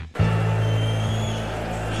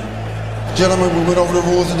Gentlemen, we went over the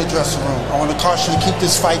rules in the dressing room. I want to caution you to keep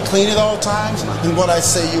this fight clean at all times, and what I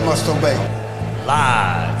say you must obey.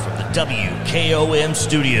 Live from the WKOM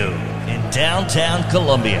studio in downtown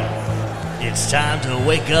Columbia, it's time to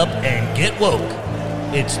wake up and get woke.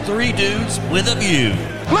 It's Three Dudes with a View.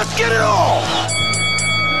 Let's get it all!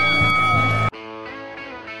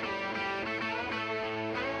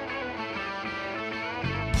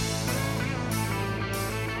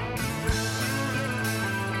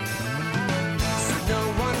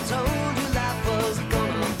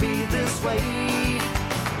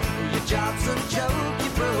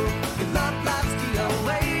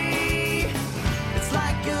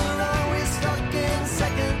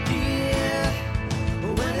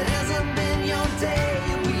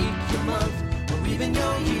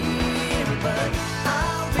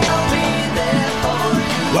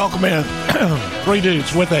 Welcome in, Three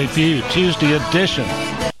Dudes with a View, Tuesday edition.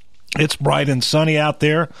 It's bright and sunny out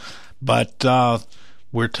there, but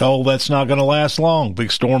we're told that's not going to last long.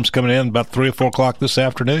 Big storm's coming in about 3 or 4 o'clock this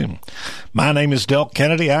afternoon. My name is Del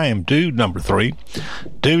Kennedy. I am dude number 3.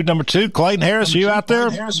 Dude number 2, Clayton Harris, are you out there?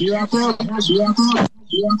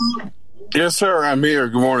 Yes, sir. I'm here.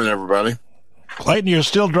 Good morning, everybody. Clayton, you're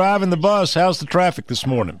still driving the bus. How's the traffic this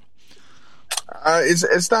morning?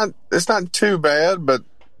 It's not too bad, but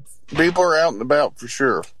people are out and about for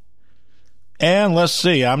sure. And let's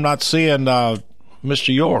see, I'm not seeing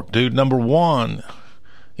Mr. York, dude number 1.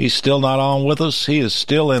 He's still not on with us. He is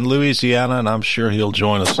still in Louisiana, and I'm sure he'll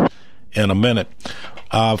join us in a minute.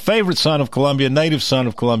 Favorite son of Columbia, native son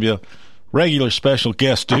of Columbia, regular special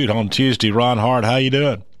guest dude on Tuesday, Ron Hart. How you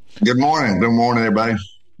doing? Good morning. Good morning, everybody.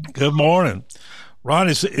 Good morning. Ron,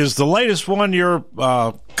 is the latest one your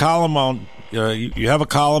column on you have a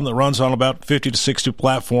column that runs on about 50 to 60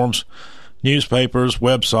 platforms, newspapers,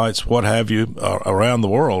 websites, what have you, around the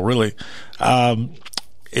world, really.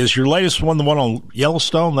 Is your latest one the one on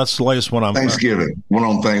Yellowstone? That's the latest one. Thanksgiving. One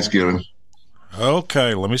on Thanksgiving.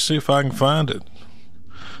 Okay, let me see if I can find it.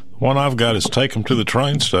 The one I've got is Take 'Em to the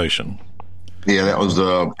Train Station. Yeah, that was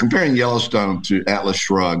comparing Yellowstone to Atlas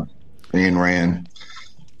Shrugged, Ayn Rand.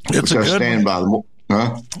 It's a good stand one. by them.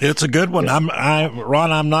 Huh? It's a good one. Yeah.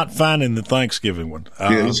 Ron, I'm not finding the Thanksgiving one.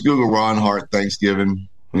 Yeah, just Google Ron Hart Thanksgiving,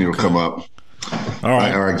 and it'll come up. All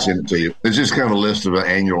right. I can send it to you. It's just kind of a list of an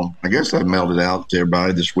annual. I guess I mailed it out to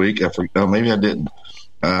everybody this week. Maybe I didn't.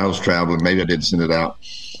 I was traveling. Maybe I didn't send it out.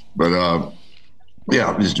 But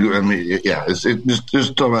yeah, just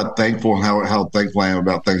talking about thankful and how thankful I am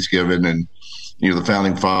about Thanksgiving and the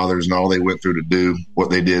founding fathers and all they went through to do what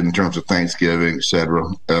they did in terms of Thanksgiving, et cetera.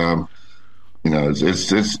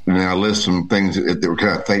 It's I list some things that we're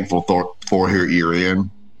kind of thankful for here year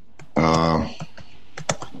in.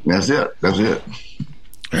 That's it.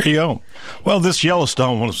 There you go. Well, this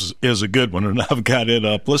Yellowstone one is a good one, and I've got it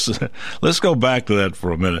up. Let's go back to that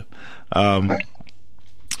for a minute.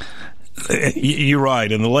 You're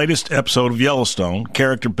right. In the latest episode of Yellowstone,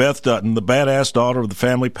 character Beth Dutton, the badass daughter of the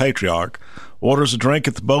family patriarch, orders a drink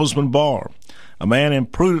at the Bozeman bar. A man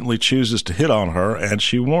imprudently chooses to hit on her, and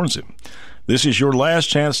she warns him. This is your last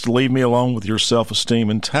chance to leave me alone with your self-esteem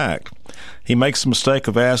intact. He makes the mistake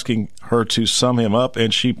of asking her to sum him up,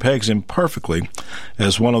 and she pegs him perfectly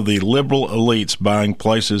as one of the liberal elites buying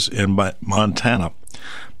places in Montana.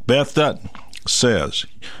 Beth Dutton says,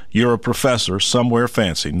 "You're a professor somewhere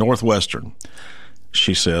fancy, Northwestern."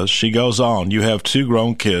 She says, she goes on, "You have 2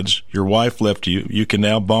 grown kids. Your wife left you. You can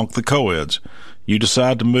now bonk the co-eds. You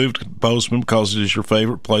decide to move to Bozeman because it is your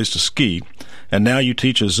favorite place to ski, and now you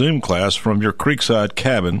teach a Zoom class from your creekside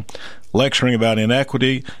cabin, lecturing about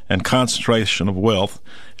inequity and concentration of wealth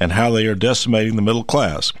and how they are decimating the middle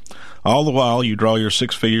class. All the while, you draw your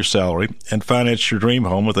 6-figure salary and finance your dream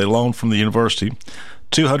home with a loan from the university,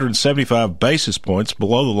 275 basis points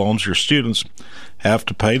below the loans your students have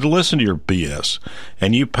to pay to listen to your BS.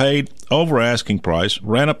 And you paid over asking price,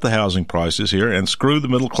 ran up the housing prices here, and screwed the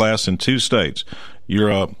middle class in 2 states. You're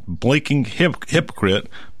a blinking hypocrite.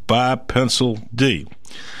 By pencil D."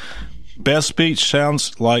 Best speech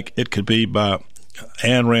sounds like it could be by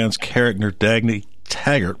Ayn Rand's character Dagny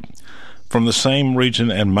Taggart, from the same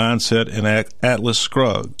region and mindset in Atlas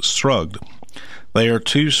Shrugged. They are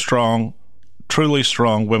 2 strong, truly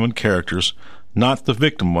strong women characters, not the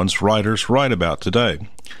victim ones writers write about today.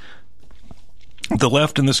 The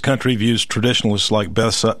left in this country views traditionalists like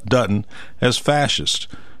Beth Dutton as fascist.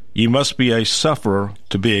 You must be a sufferer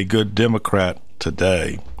to be a good Democrat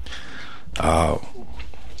today.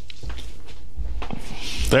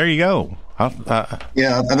 There you go. I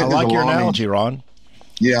like your analogy, Ron.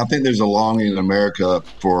 Yeah, I think there's a longing in America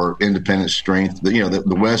for independent strength.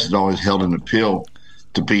 The West has always held an appeal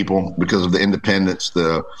to people because of the independence,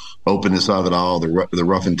 the openness of it all, the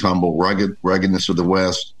rough and tumble ruggedness of the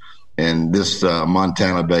West, and this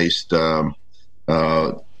Montana-based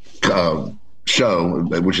show,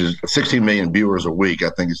 which is 16 million viewers a week. I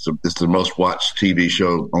think it's the most watched TV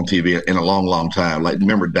show on TV in a long, long time. Like,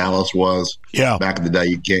 remember Dallas was? Yeah. Back in the day,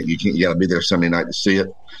 you got to be there Sunday night to see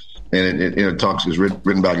it. And it talks, is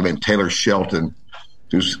written by a guy named Taylor Shelton,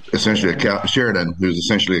 who's essentially Sheridan, who's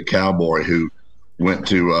essentially a cowboy who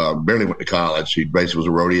barely went to college. He basically was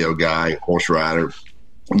a rodeo guy, horse rider,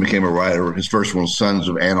 and became a writer. His first one was Sons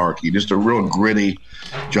of Anarchy, just a real gritty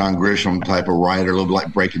John Grisham type of writer, a little bit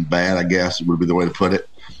like Breaking Bad, I guess would be the way to put it.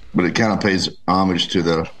 But it kind of pays homage to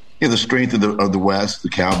the strength of the West, the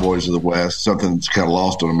cowboys of the West, something that's kind of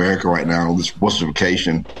lost on America right now, this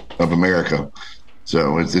Westification of America.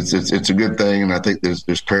 So it's a good thing, and I think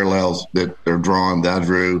there's parallels that are drawn, that I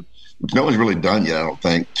drew, which no one's really done yet, I don't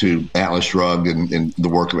think, to Atlas Shrugged and the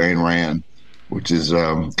work of Ayn Rand, which is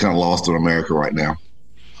kind of lost on America right now.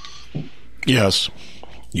 Yes,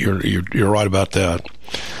 you're right about that.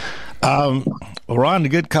 Ron, a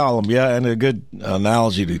good column, yeah, and a good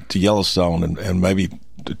analogy to Yellowstone, and maybe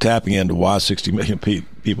tapping into why 60 million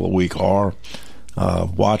people a week are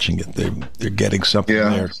watching it. They're getting something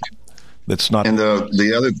there. That's not. And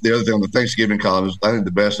the other thing on the Thanksgiving column is, I think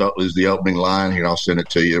the best is the opening line here. I'll send it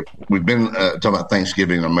to you. We've been talking about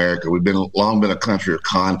Thanksgiving in America. We've long been a country of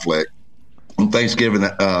conflict. On Thanksgiving,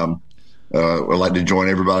 I'd like to join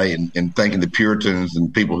everybody in thanking the Puritans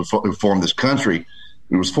and people who formed this country.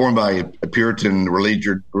 It was formed by a Puritan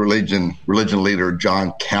religion leader,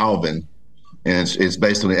 John Calvin, and it's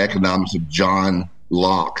based on the economics of John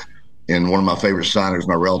Locke. And one of my favorite signers,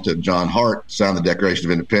 my relative John Hart, signed the Declaration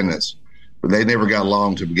of Independence. But they never got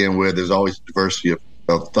along to begin with. There's always diversity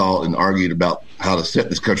of thought and argued about how to set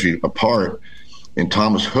this country apart. And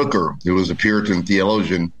Thomas Hooker, who was a Puritan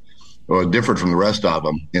theologian, differed from the rest of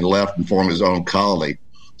them and left and formed his own colony.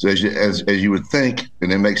 So as you would think,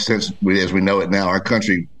 and it makes sense as we know it now, our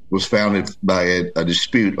country was founded by a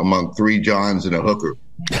dispute among three Johns and a Hooker.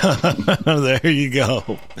 There you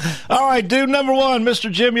go. All right, dude number one,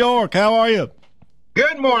 Mr. Jim York, how are you?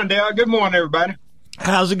 Good morning, Dale. Good morning, everybody.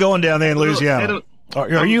 How's it going down there in Louisiana?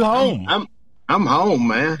 Are you home? I'm home,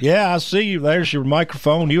 man. Yeah, I see you. There's your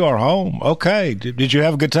microphone. You are home. Okay. Did you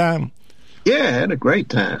have a good time? Yeah, I had a great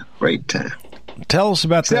time. Great time. Tell us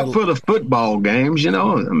about Except for the football games, I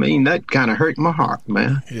mean, that kind of hurt my heart,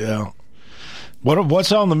 man. Yeah.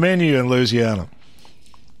 What's on the menu in Louisiana?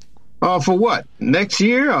 For what? Next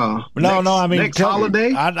year? I mean, next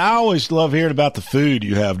holiday? I always love hearing about the food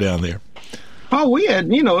you have down there. Oh, we had,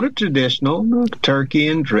 the traditional turkey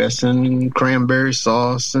and dressing and cranberry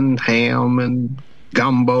sauce and ham and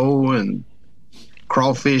gumbo and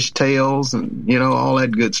crawfish tails and, all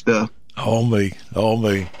that good stuff. Oh, me. All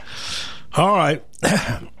right.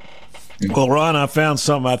 Well, Ron, I found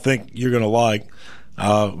something I think you're going to like.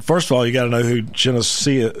 First of all, you got to know who Genesis,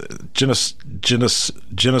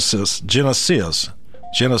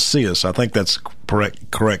 I think that's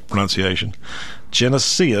correct pronunciation.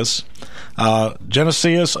 Genesis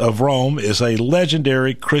of Rome is a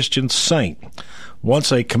legendary Christian saint,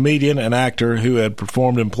 once a comedian and actor who had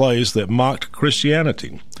performed in plays that mocked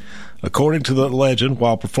Christianity. According to the legend,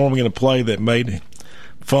 while performing in a play that made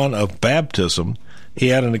fun of baptism, he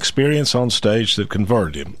had an experience on stage that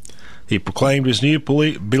converted him. He proclaimed his new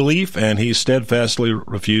belief, and he steadfastly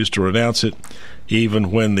refused to renounce it,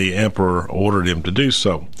 even when the emperor ordered him to do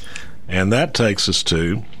so. And that takes us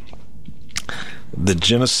to the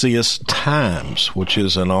Genesis Times, which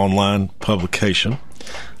is an online publication.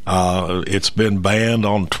 It's been banned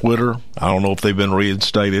on Twitter. I don't know if they've been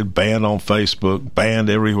reinstated, banned on Facebook, banned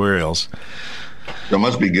everywhere else. That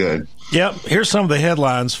must be good. Yep. Here's some of the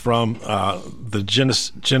headlines from the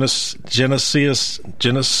Genesis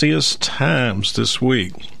Times this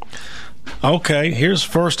week. Okay, here's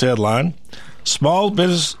the first headline. Small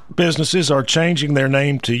businesses are changing their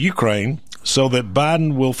name to Ukraine so that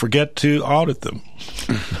Biden will forget to audit them.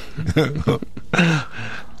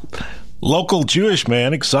 Local Jewish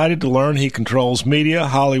man excited to learn he controls media,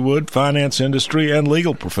 Hollywood, finance industry, and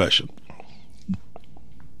legal profession.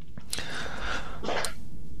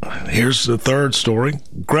 Here's the third story.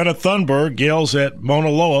 Greta Thunberg yells at Mauna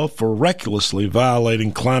Loa for recklessly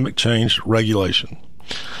violating climate change regulation.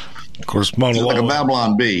 Of course, Mauna Loa, like a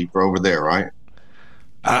Babylon Bee for over there, right?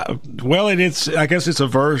 Well, it's. I guess it's a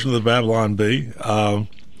version of the Babylon Bee.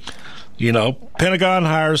 Pentagon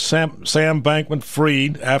hires Sam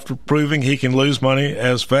Bankman-Fried after proving he can lose money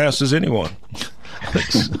as fast as anyone.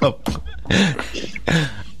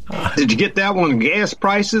 Did you get that one? Gas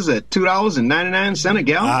prices at $2.99 a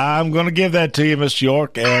gallon. I'm going to give that to you, Mr.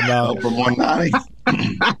 York. And up from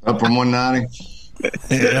 190. Up from 190.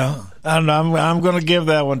 Yeah, and I'm going to give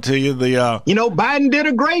that one to you. Biden did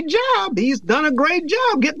a great job. He's done a great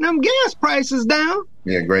job getting them gas prices down.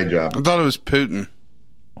 Yeah, great job. I thought it was Putin.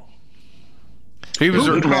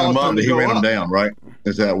 Putin ran them up, but he ran them down, right?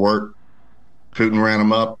 Does that work? Putin ran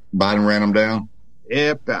them up, Biden ran them down?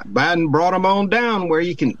 Yeah, Biden brought them on down where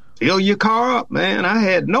you can fill your car up, man. I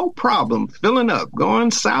had no problem filling up,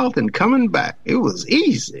 going south and coming back. It was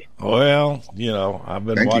easy. Well, I've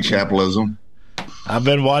been watching capitalism. I've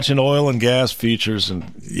been watching oil and gas futures,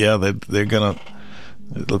 and yeah, they're gonna.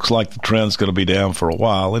 It looks like the trend's going to be down for a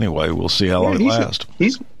while. Anyway, we'll see how long it lasts.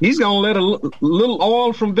 He's going to let a little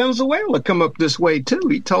oil from Venezuela come up this way too.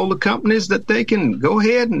 He told the companies that they can go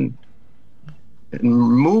ahead and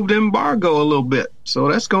remove the embargo a little bit.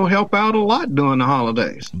 So that's going to help out a lot during the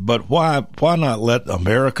holidays. But why not let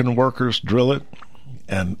American workers drill it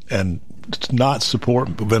and not support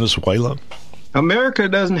Venezuela? America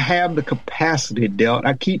doesn't have the capacity, Delt.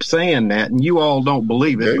 I keep saying that, and you all don't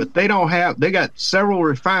believe it, but they got several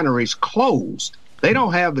refineries closed. They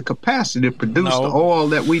don't have the capacity to produce the oil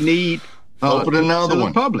that we need open another to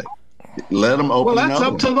one. the public. Let them open another one.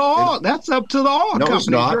 Well, that's up to the oil companies. It's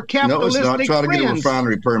not. Your capitalistic No, it's not. Try to get a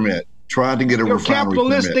refinery permit. Try to get a refinery permit. Your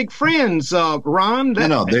capitalistic friends, Ron.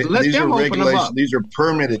 These are regulations. These are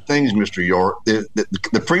permitted things, Mr. York.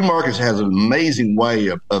 The free market has an amazing way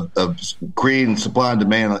of creating supply and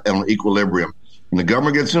demand on equilibrium. When the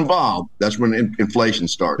government gets involved, that's when inflation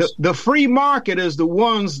starts. The free market is the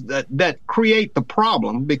ones that create the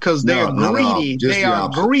problem because they're greedy. They are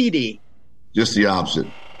greedy. Just the opposite.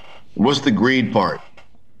 What's the greed part?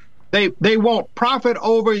 They want profit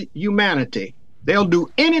over humanity. They'll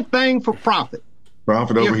do anything for profit.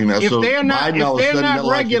 Profit over humanity. If they're not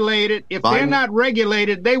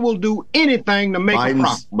regulated, they will do anything to make a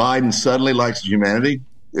profit. Biden suddenly likes humanity,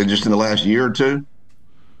 just in the last year or two.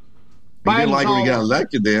 He didn't like when he got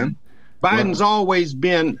elected. Then Biden's always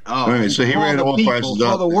been so he ran oil prices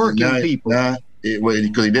up for the working people.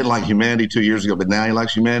 Because he didn't like humanity 2 years ago, but now he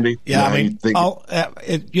likes humanity. Yeah,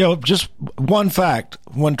 just one fact: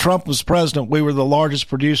 when Trump was president, we were the largest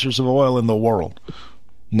producers of oil in the world.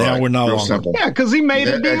 Now we're no longer. Yeah, because he made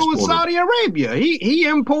a deal with Saudi Arabia. He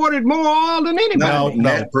imported more oil than anybody.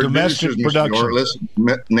 No, domestic production.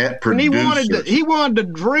 Net producers. And he wanted to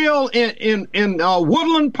drill in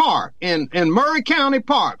Woodland Park, in Murray County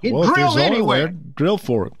Park. He'd drill anywhere. Drill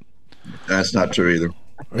for it. That's not true either.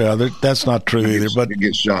 Yeah, that's not true either. But he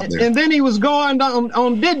gets shot there. And then he was going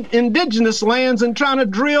on indigenous lands and trying to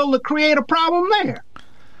drill to create a problem there.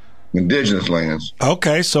 Indigenous lands.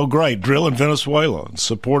 Okay, so great. Drill in Venezuela and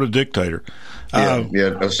support a dictator.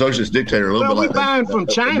 A socialist dictator. A little bit like we buying from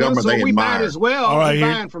China, so we buy it as well. All right,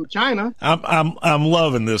 we're buying from China. I'm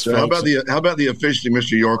loving this. So folks. How about the efficiency,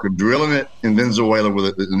 Mr. York, of drilling it in Venezuela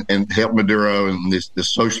with it and help Maduro and this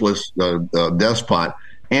socialist despot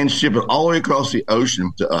and ship it all the way across the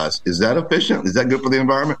ocean to us? Is that efficient? Is that good for the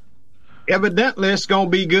environment? Evidently, it's going to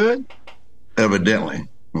be good. Evidently.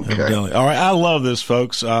 Okay. Evidently. All right. I love this,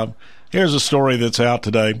 folks. Here's a story that's out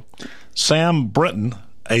today. Sam Brinton,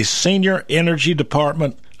 a senior Energy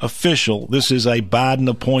Department official, this is a Biden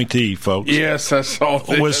appointee, folks. Yes, I saw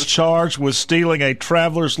this. Was charged with stealing a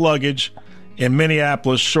traveler's luggage in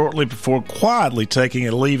Minneapolis shortly before quietly taking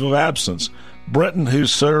a leave of absence. Brinton, who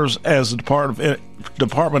serves as the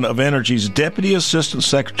Department of Energy's Deputy Assistant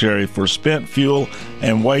Secretary for Spent Fuel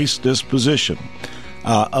and Waste Disposition,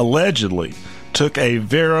 allegedly took a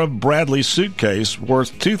Vera Bradley suitcase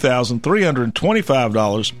worth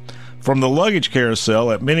 $2,325 from the luggage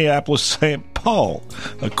carousel at Minneapolis St. Paul,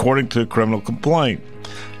 according to a criminal complaint.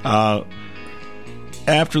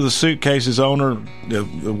 After the suitcase's owner,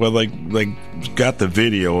 they got the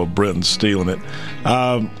video of Brinton stealing it.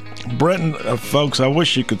 Brinton, folks, I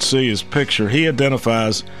wish you could see his picture. He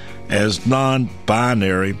identifies as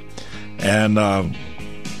non-binary, and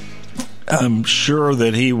I'm sure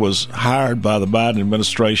that he was hired by the Biden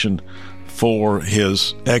administration for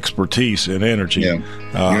his expertise in energy. Yeah. You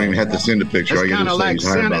don't even have to send a picture. It's kind of like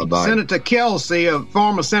Senator Kelsey,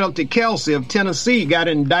 former Senator Kelsey of Tennessee, got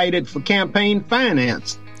indicted for campaign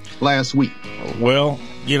finance last week. Well,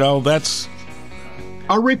 that's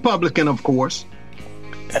a Republican, of course.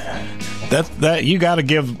 That you got to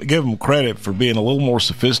give them credit for being a little more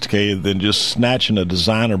sophisticated than just snatching a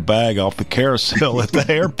designer bag off the carousel at the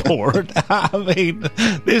airport. I mean,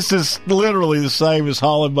 this is literally the same as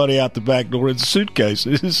hauling money out the back door in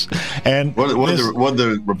suitcases. And what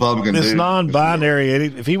the Republican this do? non-binary,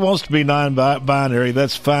 if he wants to be non-binary,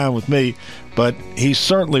 that's fine with me. But he's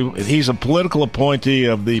a political appointee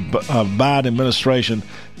of the Biden administration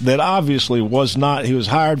that obviously was not. He was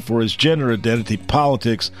hired for his gender identity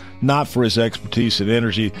politics, not for his expertise in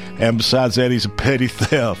energy. And besides that, he's a petty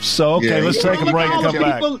theft. So, okay, let's take a break and come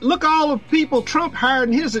back. Look, all the people Trump hired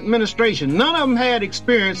in his administration. None of them had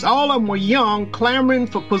experience. All of them were young, clamoring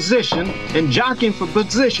for position and jockeying for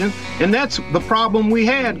position. And that's the problem we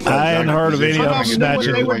had. I hadn't heard of any of them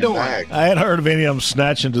snatching. I hadn't heard of any of them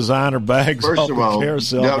snatching designer bags. First of all,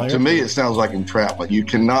 to me, it sounds like entrapment. You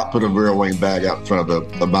cannot put a Vera Wang bag out in front of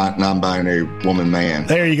a non-binary woman, man.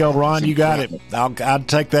 There you go, Ron. You got it. I'd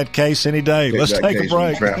take that case any day. Let's take a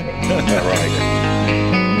break. Right.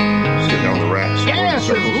 Sitting on the racks. Gas is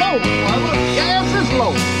low, brother. Gas is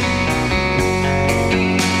low.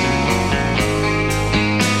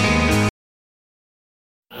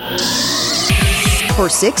 For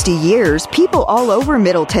 60 years, people all over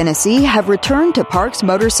Middle Tennessee have returned to Parks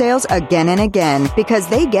Motor Sales again and again because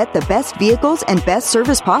they get the best vehicles and best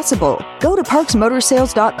service possible. Go to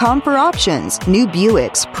parksmotorsales.com for options. New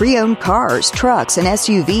Buicks, pre-owned cars, trucks, and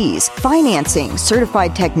SUVs, financing,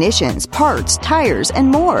 certified technicians, parts, tires, and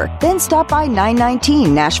more. Then stop by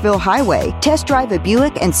 919 Nashville Highway. Test drive a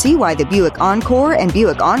Buick and see why the Buick Encore and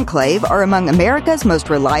Buick Enclave are among America's most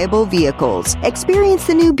reliable vehicles. Experience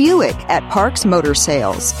the new Buick at Parks Motor Sales.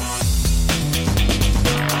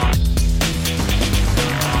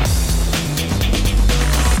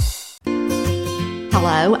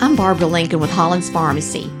 Hello, I'm Barbara Lincoln with Holland's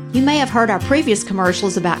Pharmacy. You may have heard our previous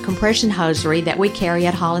commercials about compression hosiery that we carry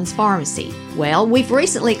at Holland's Pharmacy. Well, we've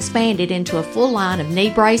recently expanded into a full line of knee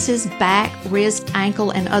braces, back, wrist,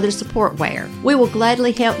 ankle, and other support wear. We will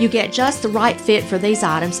gladly help you get just the right fit for these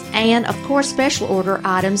items and, of course, special order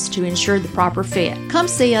items to ensure the proper fit. Come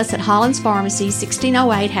see us at Holland's Pharmacy,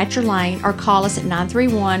 1608 Hatcher Lane, or call us at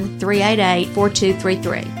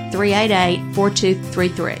 931-388-4233.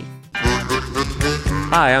 388-4233.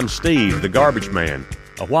 Hi, I'm Steve, the garbage man.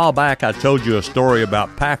 A while back, I told you a story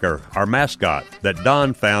about Packer, our mascot, that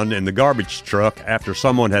Don found in the garbage truck after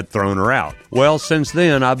someone had thrown her out. Well, since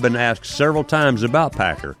then, I've been asked several times about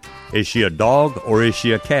Packer. Is she a dog or is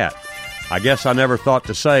she a cat? I guess I never thought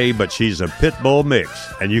to say, but she's a pit bull mix,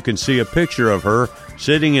 and you can see a picture of her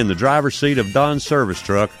sitting in the driver's seat of Don's service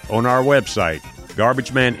truck on our website,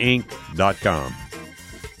 garbagemaninc.com.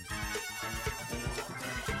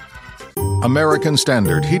 American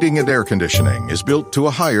Standard Heating and Air Conditioning is built to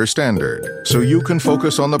a higher standard, so you can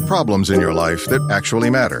focus on the problems in your life that actually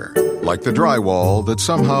matter, like the drywall that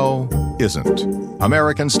somehow isn't.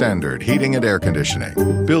 American Standard Heating and Air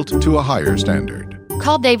Conditioning, built to a higher standard.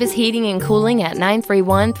 Call Davis Heating and Cooling at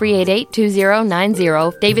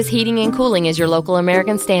 931-388-2090. Davis Heating and Cooling is your local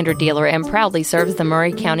American Standard dealer and proudly serves the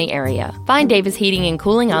Murray County area. Find Davis Heating and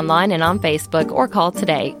Cooling online and on Facebook or call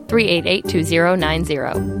today,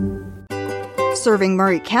 388-2090. Serving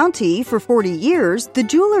Murray County for 40 years, the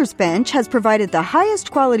Jewelers Bench has provided the highest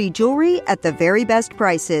quality jewelry at the very best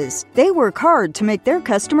prices. They work hard to make their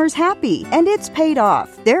customers happy, and it's paid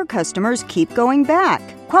off. Their customers keep going back.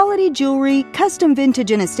 Quality jewelry, custom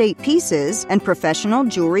vintage and estate pieces, and professional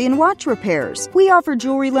jewelry and watch repairs. We offer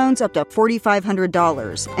jewelry loans up to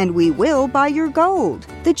 $4,500, and we will buy your gold.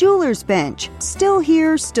 The Jewelers Bench, still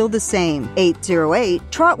here, still the same. 808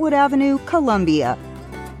 Trotwood Avenue, Columbia.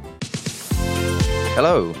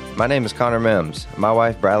 Hello, my name is Connor Mims. My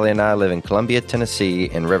wife Bradley and I live in Columbia, Tennessee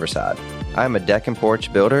in Riverside. I am a deck and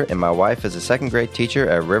porch builder, and my wife is a second grade teacher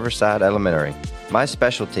at Riverside Elementary. My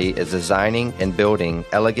specialty is designing and building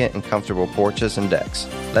elegant and comfortable porches and decks.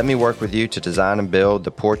 Let me work with you to design and build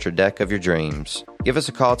the porch or deck of your dreams. Give us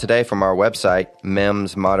a call today from our website,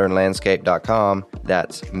 mimsmodernlandscape.com.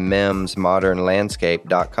 That's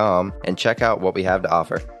mimsmodernlandscape.com, and check out what we have to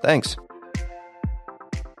offer. Thanks.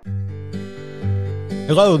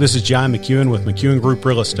 Hello, this is John McEwen with McEwen Group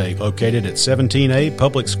Real Estate, located at 17A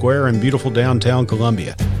Public Square in beautiful downtown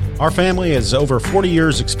Columbia. Our family has over 40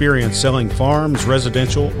 years' experience selling farms,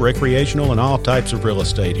 residential, recreational, and all types of real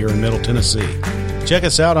estate here in Middle Tennessee. Check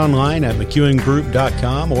us out online at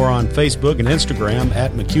McEwenGroup.com or on Facebook and Instagram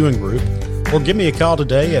at McEwen Group, or give me a call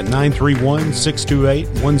today at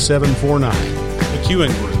 931-628-1749.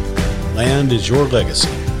 McEwen Group. Land is your legacy.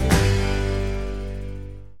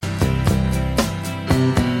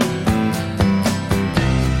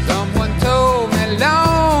 Someone told me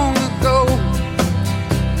long ago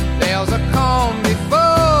there's a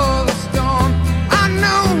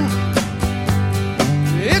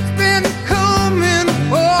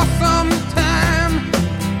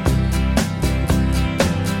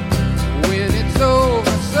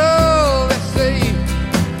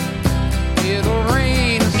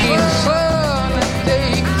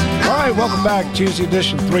Welcome back. Tuesday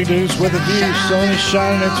edition, Three Dudes with a View. Sun is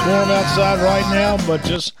shining. It's warm outside right now, but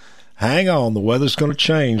just hang on. The weather's going to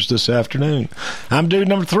change this afternoon. I'm dude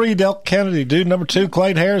number 3, Delk Kennedy. Dude number 2,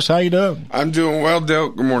 Clayton Harris. How you doing? I'm doing well,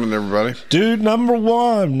 Delk. Good morning, everybody. Dude number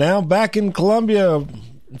 1, now back in Columbia,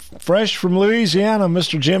 fresh from Louisiana,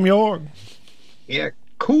 Mr. Jim York. Yeah,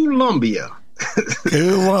 Columbia.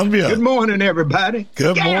 Columbia. Good morning, everybody.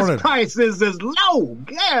 Good morning. Gas prices is low.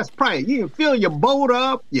 Gas price. You can fill your boat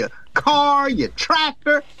up, your car, your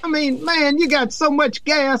tractor. I mean, man, you got so much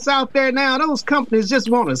gas out there now. Those companies just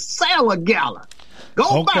want to sell a gallon.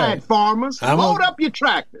 Go buy it, farmers. Load up your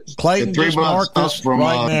tractors. Clayton just marked this from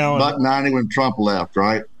right now. $1.90 when Trump left,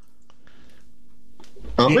 right?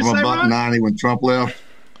 Up from $1.90 when Trump left.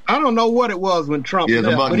 I don't know what it was when Trump left.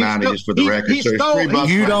 Yeah, $1.90 just for the record.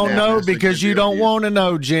 You don't know because you don't want to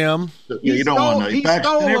know, Jim. Yeah, you don't want to know. He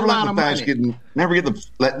stole a lot of money. Never get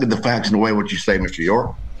the facts in the way of what you say, Mr.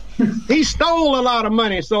 York. He stole a lot of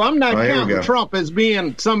money, so I'm not counting Trump as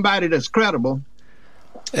being somebody that's credible.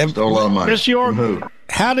 Stole a lot of money. Mr. York,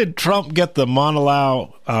 how did Trump get the Mauna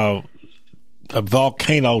Loa a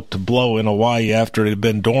volcano to blow in Hawaii after it had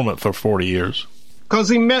been dormant for 40 years? Because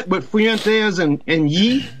he met with Fuentes and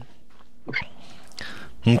Yi.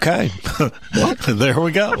 Okay. There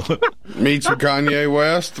we go. Meets with Kanye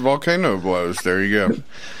West, the volcano blows. There you go.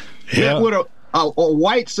 Yeah. Met with a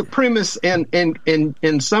white supremacist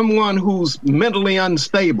and someone who's mentally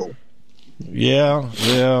unstable. Yeah.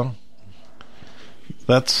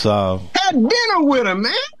 That's had dinner with him,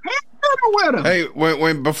 man. With him. Hey,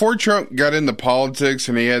 when before Trump got into politics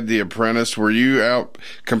and he had The Apprentice, were you out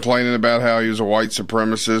complaining about how he was a white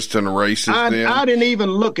supremacist and a racist? I didn't even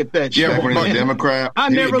look at that show. Yeah, when he was a Democrat. I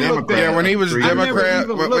never looked at it. Yeah, when he was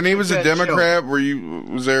a Democrat, were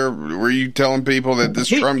you telling people that this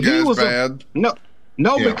Trump guy's bad?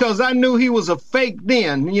 No, because I knew he was a fake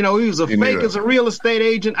then. You know, he was a fake as a real estate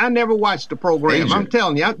agent. I never watched the program. I'm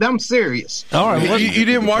telling you, I'm serious. All right. You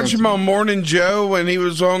didn't watch him on Morning Joe when he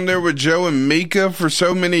was on there with Joe and Mika for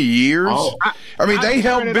so many years? Oh. I mean, they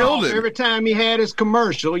helped build it. Every time he had his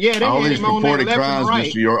commercial. Yeah, they had him on there left and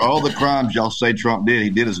right. Mr. York, all the crimes y'all say Trump did, he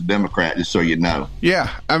did as a Democrat, just so you know. Yeah,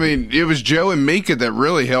 I mean, it was Joe and Mika that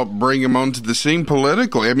really helped bring him onto the scene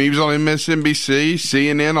politically. I mean, he was on MSNBC,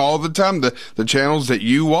 CNN, all the time, the channels that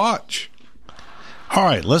you watch. All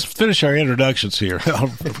right, let's finish our introductions here.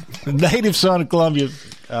 Native son of Columbia,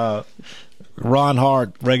 Ron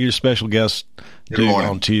Hart, regular special guest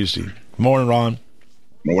on Tuesday. Morning, Ron.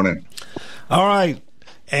 Morning. All right,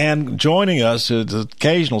 and joining us is an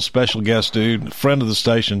occasional special guest dude, friend of the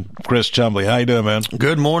station, Chris Chumley. How you doing, man?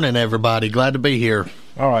 Good morning, everybody. Glad to be here.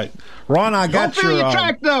 All right, Ron, I got Don't fill your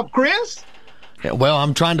tracked up, Chris. Yeah, well,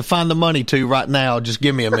 I'm trying to find the money right now. Just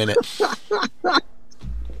give me a minute.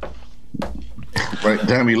 Right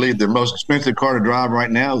time you leave, the most expensive car to drive right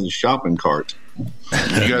now is a shopping cart. You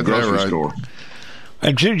got that right. Store.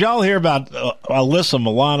 And did y'all hear about Alyssa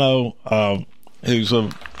Milano, who's a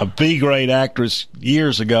B-grade actress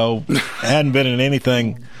years ago, hadn't been in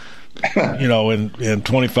anything, in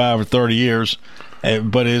 25 or 30 years,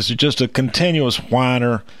 but is just a continuous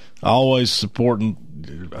whiner, always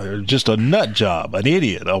supporting just a nut job, an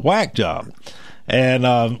idiot, a whack job.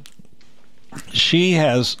 And she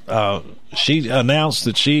has she announced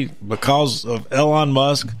that because of Elon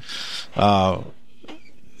Musk, and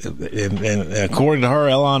according to her,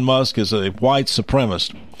 Elon Musk is a white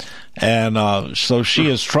supremacist, and so she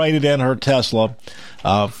has traded in her Tesla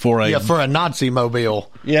for a Nazi mobile.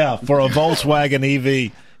 Yeah, for a Volkswagen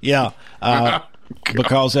EV. Yeah,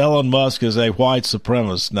 because Elon Musk is a white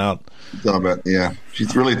supremacist. Now, she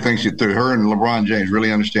really thinks that through her and LeBron James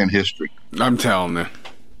really understand history. I'm telling you.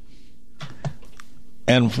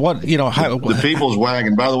 And what, the people's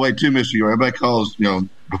wagon, by the way, too, Mr. York, everybody calls,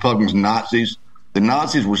 Republicans Nazis. The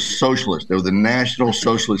Nazis were socialists. They were the National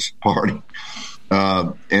Socialist Party.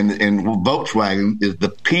 And Volkswagen is the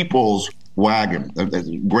people's wagon. That's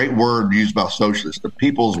a great word used by socialists, the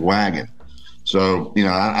people's wagon. So,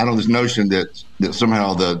 I don't, this notion that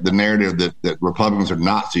somehow the narrative that Republicans are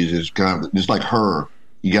Nazis is kind of just like her.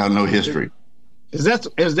 You got to know history. Is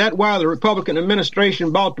that why the Republican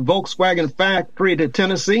administration bought the Volkswagen factory to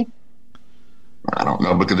Tennessee? I don't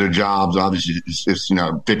know, because their jobs, obviously, it's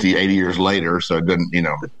 50, 80 years later, so it doesn't,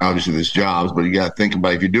 obviously there's jobs, but you got to think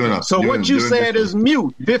about if you're doing a... So what you said is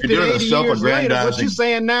mute. 50, 80 years later, what you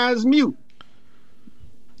saying now is mute.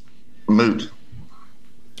 Moot.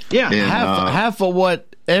 Yeah. And, half of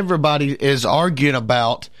what everybody is arguing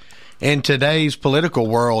about in today's political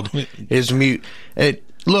world is mute.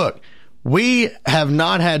 Look, We have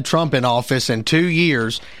not had Trump in office in 2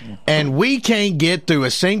 years, and we can't get through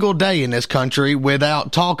a single day in this country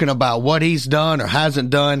without talking about what he's done or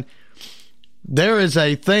hasn't done. There is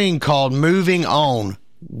a thing called moving on.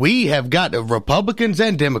 We have got to, Republicans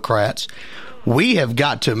and Democrats, we have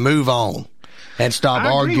got to move on and stop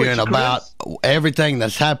arguing about everything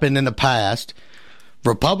that's happened in the past.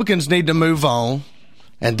 Republicans need to move on,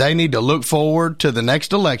 and they need to look forward to the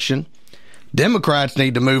next election. Democrats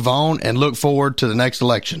need to move on and look forward to the next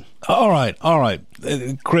election. All right.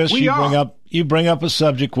 Chris, you bring up a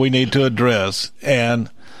subject we need to address, and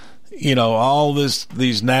all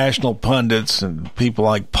these national pundits and people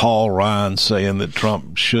like Paul Ryan saying that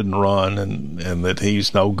Trump shouldn't run and that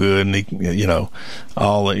he's no good, and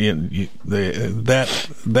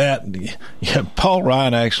Paul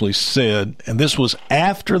Ryan actually said, and this was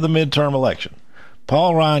after the midterm election.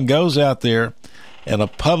 Paul Ryan goes out there in a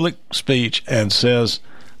public speech and says,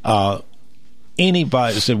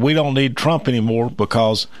 anybody said we don't need Trump anymore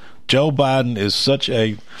because Joe Biden is such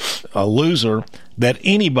a loser that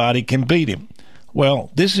anybody can beat him.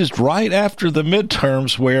 Well, this is right after the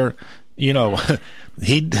midterms where, Joe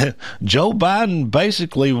Biden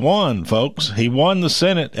basically won, folks. He won the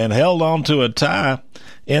Senate and held on to a tie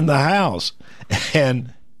in the House.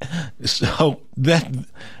 And so that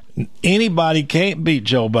anybody can't beat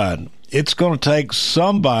Joe Biden. It's going to take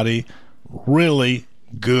somebody really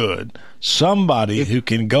good, somebody who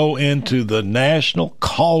can go into the national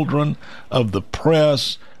cauldron of the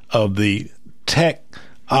press, of the tech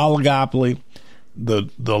oligopoly, the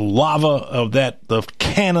lava of that, the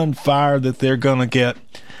cannon fire that they're going to get,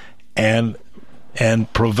 and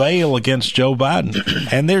prevail against Joe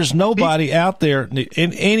Biden. And there's nobody out there,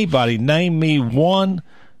 anybody, name me one.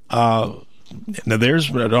 Now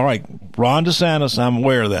there's, all right, Ron DeSantis, I'm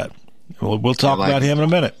aware of that. We'll talk about him in a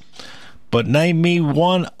minute. But name me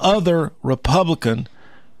one other Republican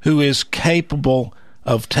who is capable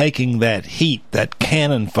of taking that heat, that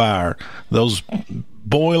cannon fire, those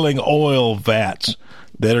boiling oil vats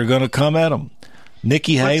that are going to come at them.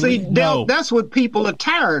 Nikki Haley, no. That's what people are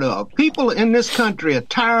tired of. People in this country are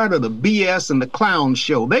tired of the BS and the clown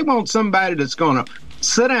show. They want somebody that's going to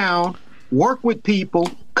sit down, work with people,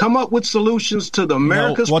 come up with solutions to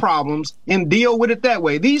America's problems, and deal with it that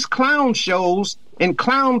way. These clown shows and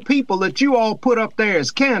clown people that you all put up there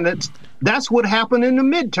as candidates, that's what happened in the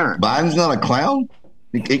midterm. Biden's not a clown?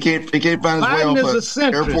 He can't find his way off Biden is a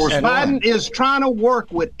centrist. Biden is trying to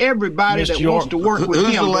work with everybody that wants to work with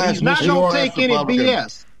him, but he's not going to take any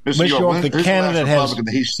BS. Mr. York, the candidate Republican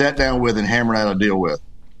that he sat down with and hammered out a deal with.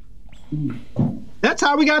 That's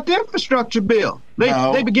how we got the infrastructure bill.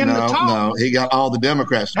 They began to talk. No, he got all the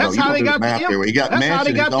Democrats to That's how they got the He got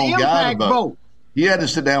Manchin, his own guy to vote. He had to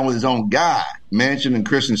sit down with his own guy, Manchin and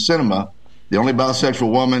Kristen Sinema, the only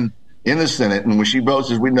bisexual woman in the Senate. And when she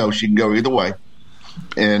votes, as we know, she can go either way.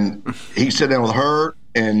 And he sat down with her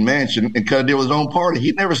and Manchin and cut a deal with his own party.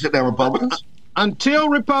 He'd never sit down with Republicans. Until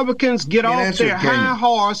Republicans get off their high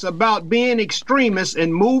horse about being extremists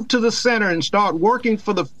and move to the center and start working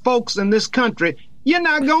for the folks in this country, you're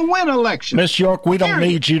not going to win elections. Miss York, we don't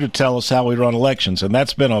need you to tell us how we run elections, and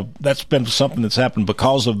that's been something that's happened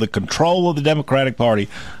because of the control of the Democratic Party,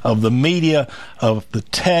 of the media, of the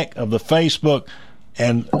tech, of the Facebook,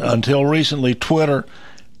 and until recently Twitter.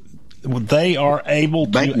 They are able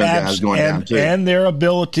to and their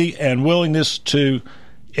ability and willingness to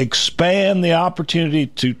expand the opportunity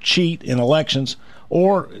to cheat in elections,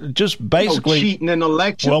 or just basically cheating in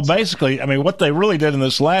elections. Well, basically, I mean, what they really did in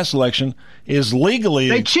this last election is legally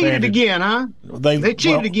they cheated again, huh? They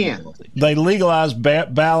cheated again. They legalized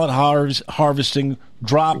ballot harvesting,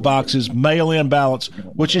 drop boxes, mail-in ballots,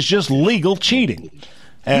 which is just legal cheating.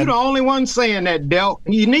 And you're the only one saying that, Del.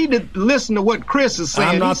 You need to listen to what Chris is saying.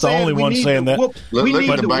 I'm not the only one saying that. We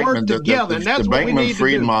need to work together, and that's what we need to do.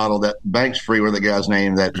 The Bankman-Fried model, that Banks Free, where the guy's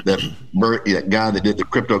name, that guy that did the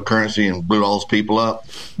cryptocurrency and blew all those people up,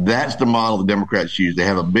 that's the model the Democrats use. They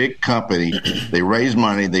have a big company. They raise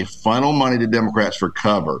money. They funnel money to Democrats for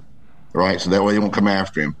cover, right? So that way they won't come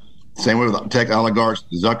after him. Same way with tech oligarchs,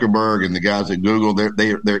 Zuckerberg and the guys at Google.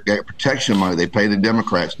 They got protection money. They pay the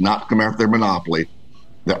Democrats not to come after their monopoly.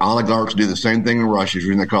 The oligarchs do the same thing in Russia.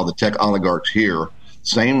 They're called the tech oligarchs here.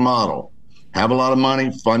 Same model. Have a lot of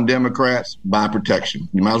money, fund Democrats, buy protection.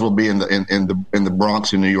 You might as well be in the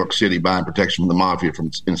Bronx in New York City buying protection from the mafia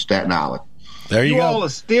in Staten Island. There you You go. all are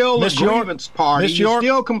still a grievance party. Miss You York.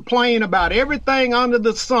 still complain about everything under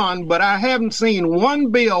the sun, but I haven't seen one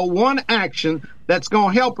bill, one action that's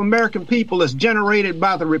going to help American people that's generated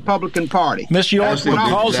by the Republican Party. Miss York,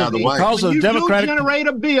 because of the Democratic... When you do generate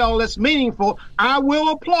a bill that's meaningful, I will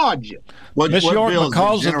applaud you. What Miss York, bills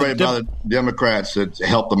because of generated by the Democrats that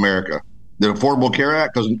helped America? The Affordable Care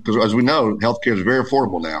Act? Because as we know, health care is very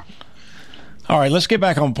affordable now. All right, let's get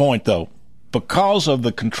back on point, though. Because of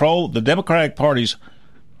the Democratic Party's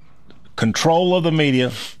control of the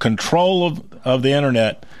media, control of the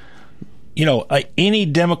internet, any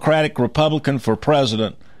Democratic Republican for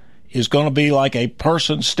president is going to be like a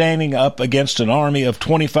person standing up against an army of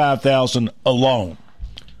 25,000 alone.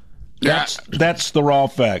 That's the raw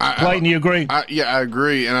fact. Clayton, you agree? Yeah, I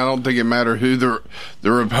agree, and I don't think it matters who the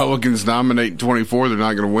Republicans nominate in 24. They're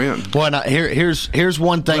not going to win. Well, here's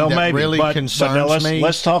one thing really concerns me.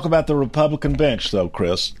 Let's talk about the Republican bench, though,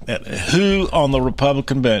 Chris. Who on the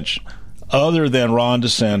Republican bench, other than Ron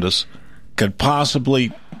DeSantis, could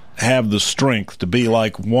possibly have the strength to be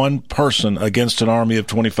like one person against an army of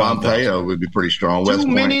 25,000? Pompeo would be pretty strong. West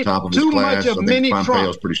Point, top of his class. I think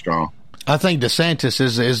Pompeo's pretty strong. I think DeSantis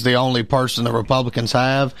is the only person the Republicans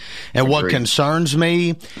have. And what concerns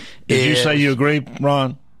me Did you say you agree,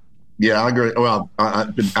 Ron? Yeah, I agree. Well,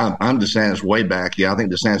 I'm DeSantis way back. Yeah, I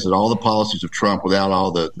think DeSantis has all the policies of Trump without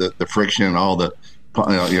all the friction and all the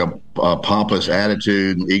pompous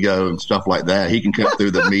attitude and ego and stuff like that. He can cut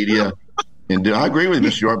through the media. And I agree with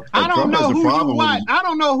Mr. York. I don't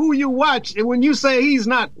know who you watch. And when you say he's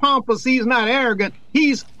not pompous, he's not arrogant,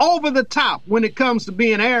 he's over the top when it comes to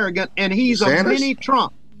being arrogant, and he's DeSantis? a mini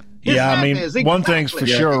Trump. Yeah, I mean, one thing's for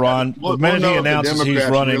sure, Ron. The minute he announces he's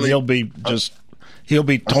running, he'll be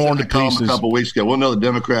torn to pieces. A couple of weeks ago, we'll know the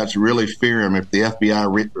Democrats really fear him if the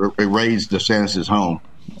FBI raids DeSantis' home.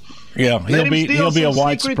 Yeah, he'll be a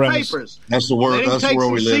white supremacist. That's the world. That's the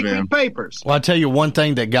world we live in. Papers. Well, I tell you one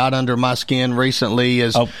thing that got under my skin recently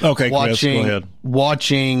is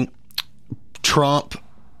watching Trump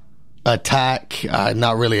attack,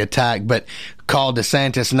 not really attack, but call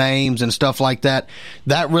DeSantis names and stuff like that.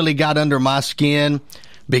 That really got under my skin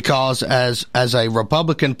because as a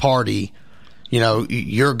Republican Party,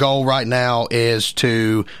 your goal right now is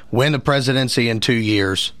to win the presidency in 2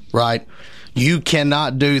 years, right? You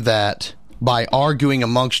cannot do that by arguing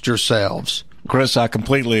amongst yourselves. Chris, I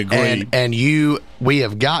completely agree. And we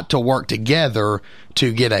have got to work together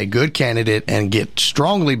to get a good candidate and get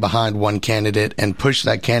strongly behind one candidate and push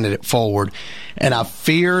that candidate forward. And I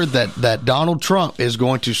fear that Donald Trump is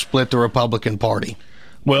going to split the Republican Party.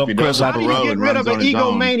 Well, Chris, how do you get rid of an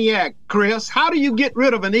egomaniac, Chris? How do you get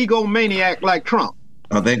rid of an egomaniac like Trump?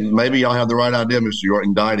 I think maybe y'all have the right idea, Mr. York.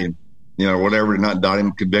 Indict him. Whatever, not indict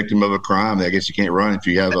him, convict him of a crime. I guess you can't run if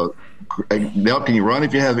you have can you run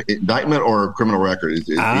if you have indictment or a criminal record? Is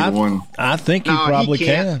either one? I think you probably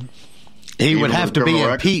can. He would have to be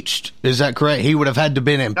impeached. Is that correct? He would have had to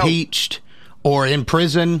been impeached or in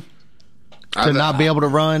prison to not be able to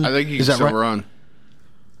run. I think he can still run.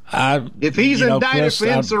 If he's indicted for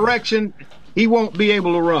insurrection, he won't be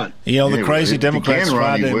able to run. The crazy Democrats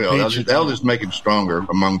tried to impeach him. That'll just make him stronger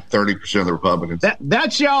among 30% of the Republicans.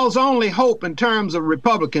 That's y'all's only hope in terms of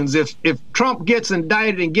Republicans. If Trump gets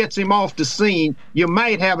indicted and gets him off the scene, you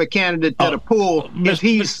might have a candidate that'll pull.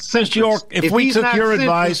 Mr. York, if we took your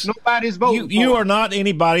advice, nobody's voting for you are not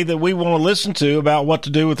anybody that we want to listen to about what to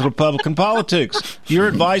do with Republican politics. Your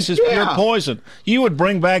advice is pure poison. You would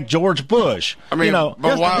bring back George Bush. I mean,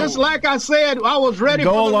 just like I said, I was ready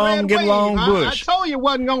for the red wave. Bush. I told you it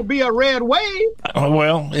wasn't going to be a red wave.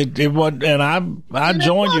 Well, it was, and I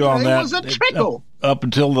joined you on that. It was a trickle. Up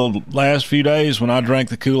until the last few days when I drank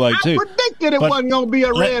the Kool-Aid too. I predicted it wasn't going to be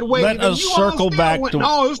a red wave. Let us circle back to.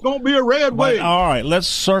 No, it's going to be a red wave. All right, let's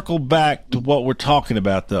circle back to what we're talking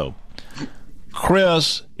about, though.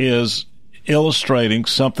 Chris is illustrating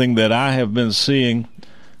something that I have been seeing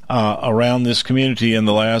around this community in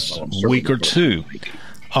the last week or two.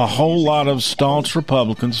 A whole lot of staunch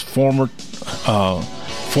Republicans, former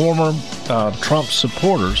Trump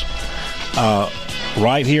supporters,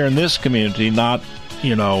 right here in this community, not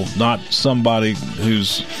somebody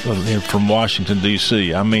who's from Washington,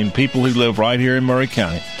 D.C. I mean, people who live right here in Murray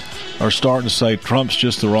County are starting to say Trump's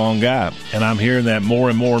just the wrong guy. And I'm hearing that more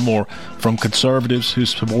and more and more from conservatives who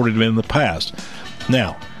supported him in the past.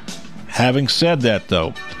 Now, having said that,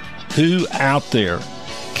 though, who out there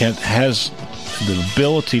has the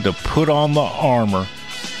ability to put on the armor,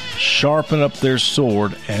 sharpen up their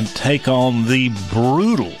sword, and take on the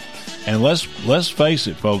brutal? And let's face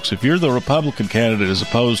it, folks, if you're the Republican candidate as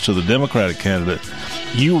opposed to the Democratic candidate,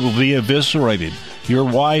 you will be eviscerated. your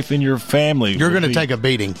wife and your family. You're going to take a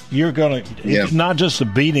beating. You're going to, not just a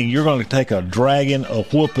beating, you're going to take a dragging, a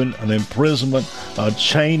whooping, an imprisonment, a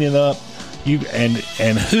chaining up.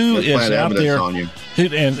 And who is out there?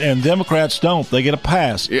 And Democrats don't. They get a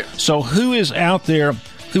pass. Yeah. So who is out there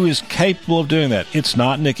who is capable of doing that? It's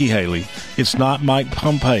not Nikki Haley. It's not Mike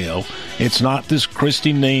Pompeo. It's not this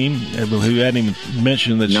Christy Neame, who hadn't even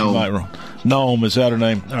mentioned that she might run. Noam, is that her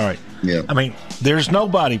name? All right. Yeah. I mean, there's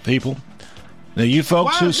nobody, people. Now, you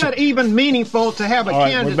folks, why is that even meaningful to have a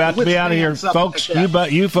candidate? We're about to be out of here, folks.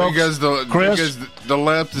 Like you folks, because the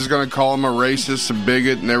left is going to call him a racist, a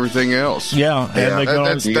bigot, and everything else. Yeah, and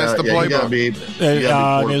that's the playbook. You got to be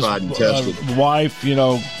fortified and tested. Wife,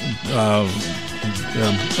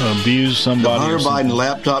 abused somebody. The Hunter Biden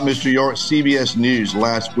laptop, Mr. York. CBS News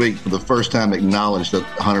last week for the first time acknowledged the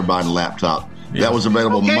Hunter Biden laptop. Yeah. That was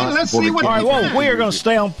available months before the All right, whoa, we are going to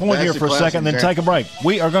stay on point here for a second, then take a break.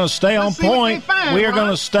 We are going to stay on point. We are going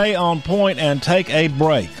to stay on point and take a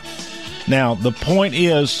break. Now, the point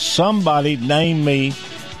is, somebody name me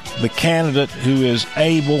the candidate who is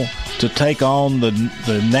able to take on the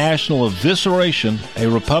national evisceration a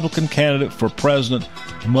Republican candidate for president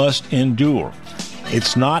must endure.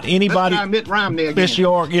 It's not anybody. Mitt Romney again. Miss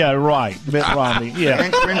York, yeah, right. Mitt Romney, yeah.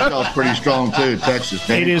 Dan Crenshaw's pretty strong too, Texas.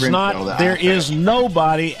 It is not. There is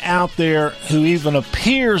nobody out there who even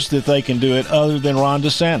appears that they can do it other than Ron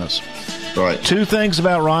DeSantis. Right. Two things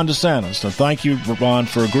about Ron DeSantis. And thank you, Ron,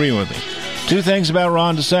 for agreeing with me. Two things about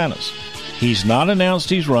Ron DeSantis. He's not announced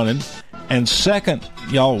he's running. And second,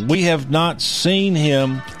 y'all, we have not seen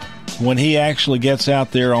him when he actually gets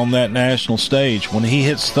out there on that national stage, when he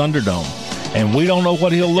hits Thunderdome. And we don't know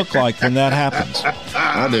what he'll look like when that happens.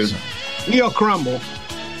 I do. He'll crumble.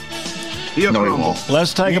 He'll crumble.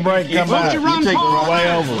 Let's take a break and come back. You run Paul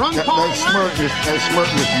way over. Run Paul that smirk, Mr.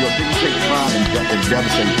 York, you take pride in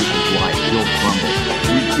devastating people's life. You'll crumble.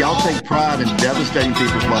 Y'all take pride in devastating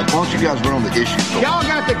people's life. Why don't you guys run on the issue? Y'all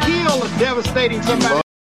got the kill of devastating somebody.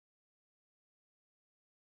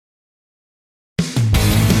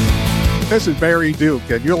 This is Barry Duke,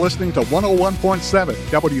 and you're listening to 101.7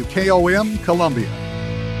 WKOM Columbia.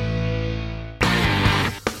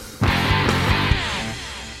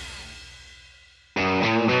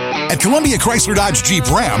 At Columbia Chrysler Dodge Jeep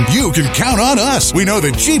Ram, you can count on us. We know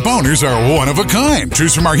that Jeep owners are one of a kind.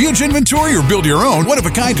 Choose from our huge inventory or build your own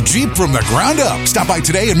one-of-a-kind Jeep from the ground up. Stop by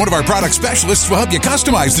today and one of our product specialists will help you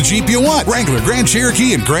customize the Jeep you want. Wrangler, Grand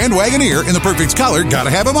Cherokee, and Grand Wagoneer in the perfect color. Gotta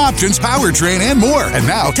have them options, powertrain, and more. And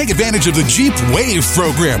now, take advantage of the Jeep Wave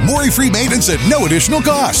program. Worry-free maintenance at no additional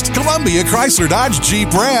cost. Columbia Chrysler Dodge Jeep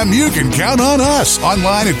Ram, you can count on us.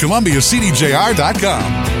 Online at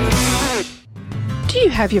ColumbiaCDJR.com. Do you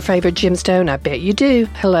have your favorite gemstone? I bet you do.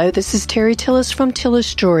 Hello, this is Terry Tillis from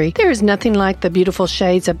Tillis Jewelry. There is nothing like the beautiful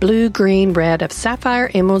shades of blue, green, red, of sapphire,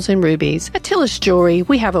 emeralds, and rubies. At Tillis Jewelry,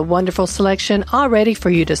 we have a wonderful selection all ready for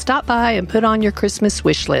you to stop by and put on your Christmas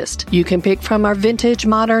wish list. You can pick from our vintage,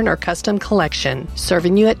 modern, or custom collection.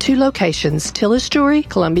 Serving you at 2 locations, Tillis Jewelry,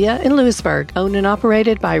 Columbia, and Lewisburg. Owned and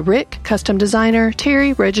operated by Rick, custom designer,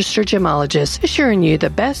 Terry, registered gemologist, assuring you the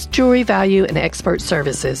best jewelry value and expert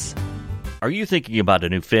services. Are you thinking about a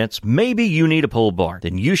new fence? Maybe you need a pole barn.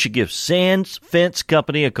 Then you should give Sands Fence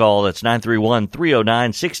Company a call. That's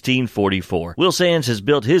 931-309-1644. Will Sands has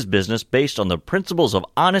built his business based on the principles of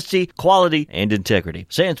honesty, quality, and integrity.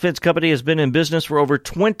 Sands Fence Company has been in business for over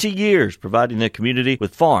 20 years, providing the community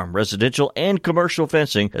with farm, residential, and commercial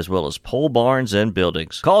fencing, as well as pole barns and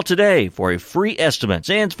buildings. Call today for a free estimate.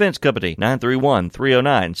 Sands Fence Company,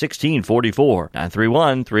 931-309-1644.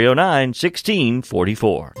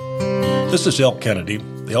 931-309-1644. This is Elk Kennedy.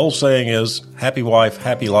 The old saying is, happy wife,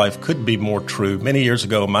 happy life could be more true. Many years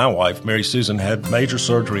ago, my wife, Mary Susan, had major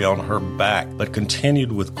surgery on her back, but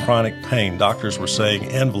continued with chronic pain. Doctors were saying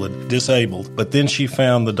invalid, disabled, but then she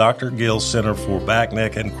found the Dr. Gill Center for Back,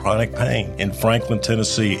 Neck, and Chronic Pain in Franklin,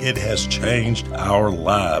 Tennessee. It has changed our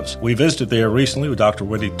lives. We visited there recently with Dr.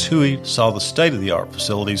 Wendy Toohey, saw the state-of-the-art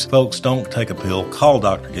facilities. Folks, don't take a pill. Call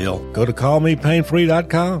Dr. Gill. Go to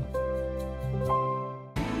callmepainfree.com.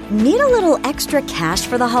 Need a little extra cash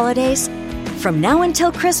for the holidays? From now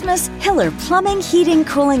until Christmas, Hiller Plumbing, Heating,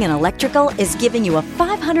 Cooling, and Electrical is giving you a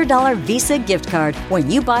 $500 Visa gift card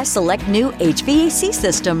when you buy select new HVAC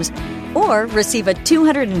systems. Or receive a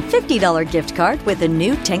 $250 gift card with a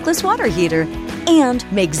new tankless water heater. And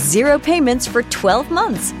make 0 payments for 12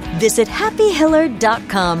 months. Visit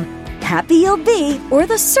happyhiller.com. Happy you'll be, or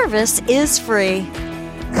the service is free.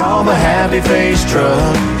 Call the Happy Face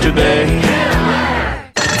Truck today.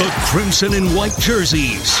 The crimson and white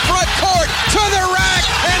jerseys. Front court, to the rack,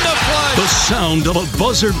 and the plunge. The sound of a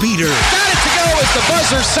buzzer beater. Got it to go. go as the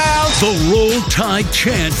buzzer sounds. The Roll Tide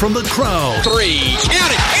chant from the crowd. 3,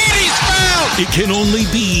 count it, and he's fouled. It can only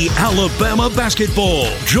be Alabama basketball.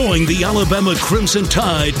 Join the Alabama Crimson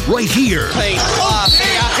Tide right here. Payne,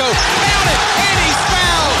 Siako, count it, and he's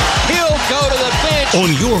fouled. He'll go to the bench. On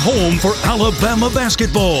your home for Alabama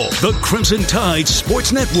basketball, the Crimson Tide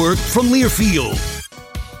Sports Network from Learfield.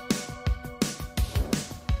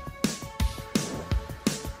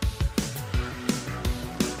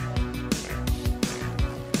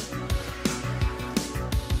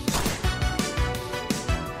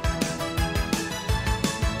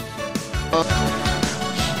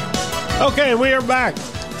 Okay, we are back.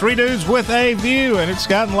 Three dudes with a view, and it's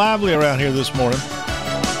gotten lively around here this morning.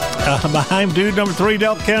 I'm dude number 3,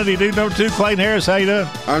 Del Kennedy. Dude number 2, Clayton Harris. How you doing?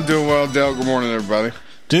 I'm doing well, Del. Good morning, everybody.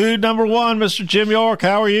 Dude number 1, Mr. Jim York.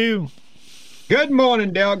 How are you? Good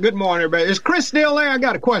morning, Del. Good morning, everybody. Is Chris still there? I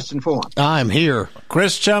got a question for him. I'm here.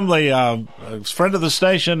 Chris Chumley, friend of the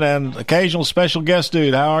station and occasional special guest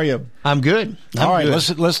dude. How are you? I'm good. All right,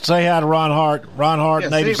 let's say hi to Ron Hart. Ron Hart,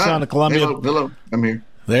 Yes, native son of Columbia. Hello. I'm here.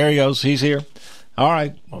 There he goes. He's here. All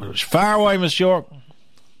right. Fire away, Miss York.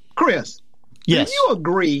 Chris, yes. do you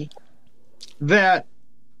agree that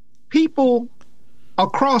people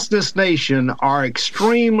across this nation are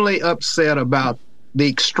extremely upset about the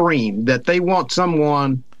extreme, that they want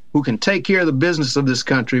someone who can take care of the business of this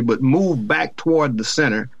country but move back toward the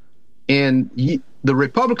center? And the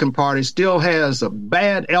Republican Party still has a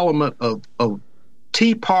bad element of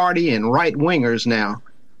Tea Party and right-wingers now.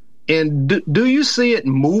 And do you see it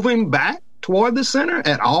moving back toward the center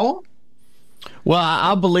at all? Well,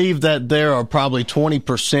 I believe that there are probably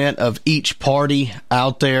 20% of each party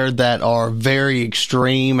out there that are very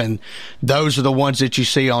extreme, and those are the ones that you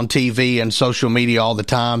see on TV and social media all the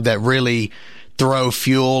time that really throw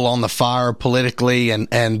fuel on the fire politically and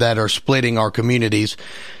that are splitting our communities.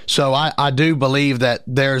 So I do believe that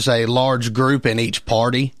there's a large group in each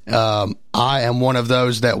party. I am one of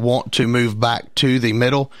those that want to move back to the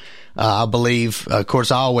middle. I believe, of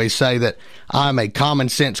course, I always say that I'm a common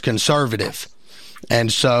sense conservative.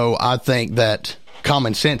 And so I think that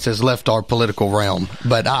common sense has left our political realm.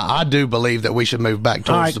 But I do believe that we should move back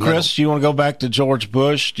towards the middle. All right, Chris, do you want to go back to George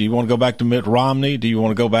Bush? Do you want to go back to Mitt Romney? Do you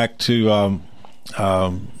want to go back to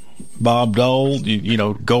Bob Dole? You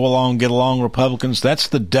know, go along, get along Republicans? That's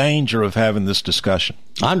the danger of having this discussion.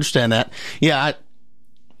 I understand that. Yeah,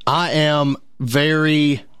 I am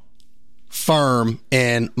very firm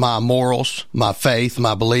in my morals, my faith,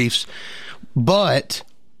 my beliefs, but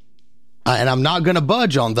and I'm not going to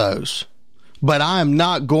budge on those, but I am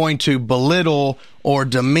not going to belittle or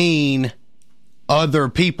demean other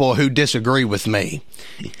people who disagree with me.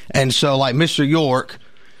 And so, like Mr. York,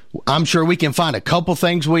 I'm sure we can find a couple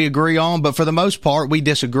things we agree on, but for the most part, we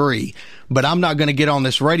disagree. But I'm not going to get on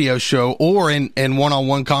this radio show or in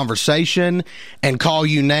one-on-one conversation and call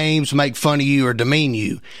you names, make fun of you, or demean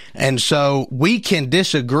you. And so we can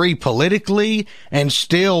disagree politically and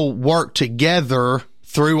still work together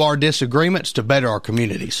through our disagreements to better our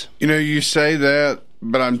communities. You know, you say that,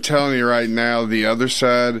 but I'm telling you right now, the other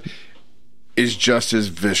side is just as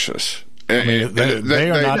vicious. I mean, they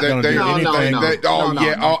are not going to do anything.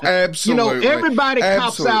 No, absolutely. You know, everybody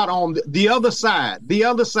cops out on the other side. The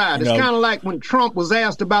other side. It's kind of like when Trump was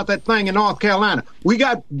asked about that thing in North Carolina. We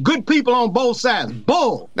got good people on both sides.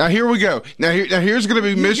 Bull. Now here we go. Now here's going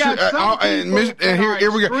to be here we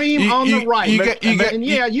go. Extreme on the right.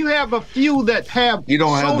 You have a few that have. You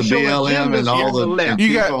don't have the BLM and all the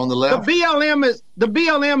people on the left. The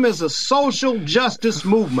BLM is a social justice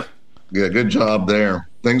movement. Yeah, good job there.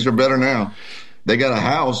 Things are better now. They got a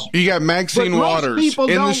house. You got Maxine Waters in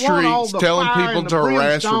the streets telling people to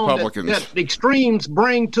harass Republicans. That extremes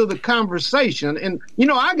bring to the conversation. And, you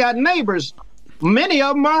know, I got neighbors. Many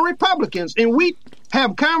of them are Republicans. And we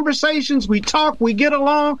have conversations. We talk. We get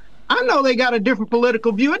along. I know they got a different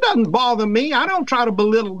political view. It doesn't bother me. I don't try to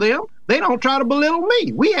belittle them. They don't try to belittle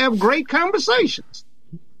me. We have great conversations.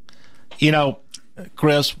 You know,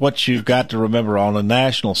 Chris, what you've got to remember on a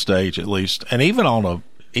national stage, at least, and even on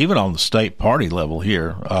the state party level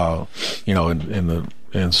here, you know,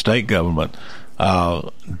 in state government,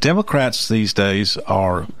 Democrats these days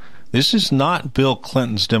are. This is not Bill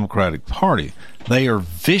Clinton's Democratic Party. They are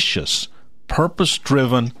vicious,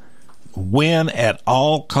 purpose-driven, win at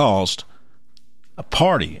all cost a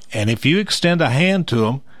party, and if you extend a hand to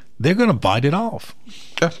them, they're going to bite it off.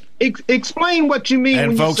 Explain what you mean. And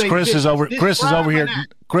when folks, you say Chris is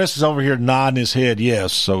over here nodding his head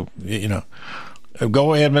yes. So, you know,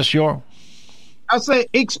 go ahead, Miss York. I say,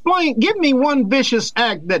 give me one vicious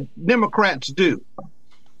act that Democrats do.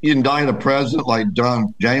 You indict a president like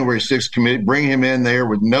John January 6th committee, bring him in there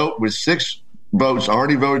with 6 votes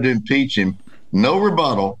already voted to impeach him. No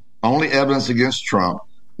rebuttal, only evidence against Trump.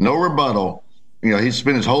 No rebuttal. He's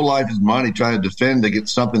spent his whole life, his money trying to defend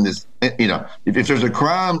against something that's, if there's a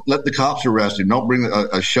crime, let the cops arrest him. Don't bring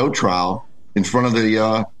a show trial in front of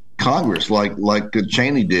the Congress like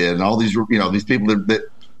Cheney did and all these, these people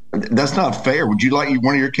that's not fair. Would you like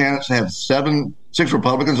one of your candidates to have 6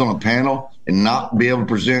 Republicans on a panel and not be able to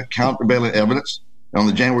present countervailing evidence on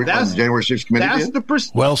the January 6th committee?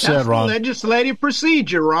 Well said, Ron. That's the legislative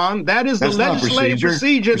procedure, Ron. That is the legislative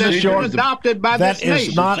procedure that's been adopted by this nation. That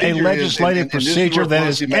is not a legislative procedure that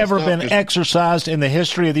has ever been exercised in the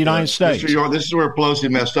history of the United States. This is where Pelosi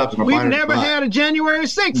messed up. We've never had a January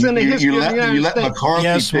 6th in the history of the United States. You let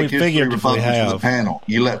McCarthy pick his 3 Republicans on the panel.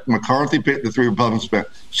 You let McCarthy pick the 3 Republicans.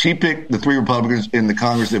 She picked the 3 Republicans in the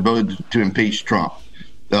Congress that voted to impeach Trump.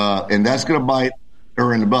 And that's going to bite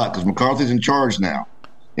her in the butt because McCarthy's in charge now,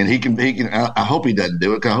 and he can. I hope he doesn't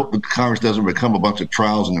do it. I hope the Congress doesn't become a bunch of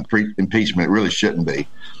trials and impeachment. It really shouldn't be.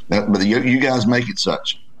 But you guys make it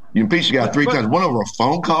such. You impeach the guy 3 times. One over a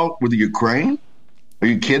phone call with the Ukraine. Are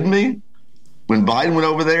you kidding me? When Biden went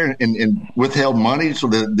over there and withheld money so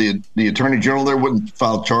that the attorney general there wouldn't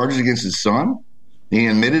file charges against his son, he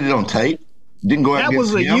admitted it on tape. Didn't go out. That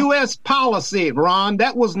was a U.S. policy, Ron.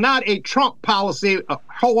 That was not a Trump policy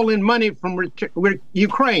holding money from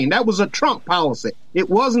Ukraine. That was a Trump policy. It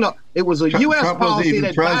wasn't a. It was a U.S. Trump policy wasn't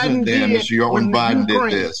even president then, Mr. York, when Biden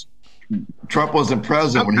did this. Trump wasn't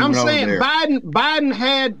president when he went over there. I'm saying Biden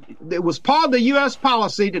had. It was part of the U.S.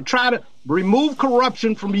 policy to try to remove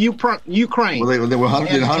corruption from Ukraine. Well, they were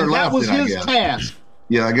Hunter left. That was his task.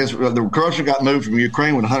 Yeah, I guess the corruption got moved from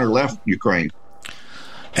Ukraine when Hunter left Ukraine.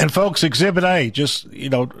 And folks, Exhibit A, just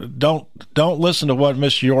don't listen to what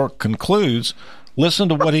Mr. York concludes. Listen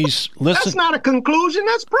to what he's That's not a conclusion.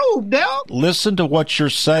 That's proved, Del. Listen to what you're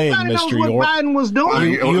saying, Mr. York. What Biden was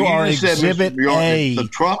doing. You are Exhibit A. The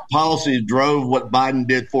Trump policy drove what Biden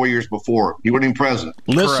did 4 years before. He wasn't even president.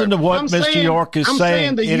 Listen to what Mr. York is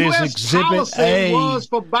saying. The it US is Exhibit A. Was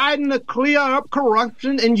for Biden to clear up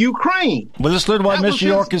corruption in Ukraine. Well, listen to what Mr.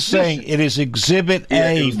 York is saying. It is Exhibit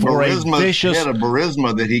A for a vicious. He had a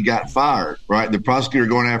Burisma that he got fired. Right, the prosecutor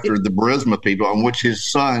going after the Burisma people, on which his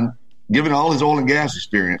son, given all his oil and gas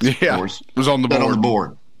experience, of course, was on the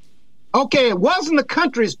board. Okay, it wasn't the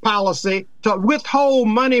country's policy to withhold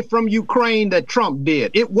money from Ukraine that Trump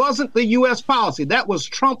did. It wasn't the U.S. policy. That was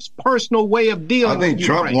Trump's personal way of dealing with Ukraine. I think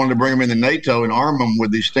Trump wanted to bring them into NATO and arm them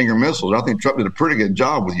with these Stinger missiles. I think Trump did a pretty good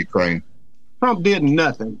job with Ukraine. Trump did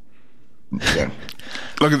nothing. Yeah.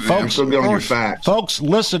 Look at folks. I'm still your facts. Folks,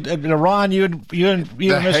 listen, Ron, you and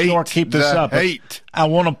Mr. York keep this up. I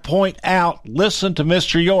want to point out, listen to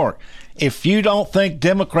Mr. York. If you don't think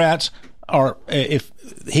Democrats are, if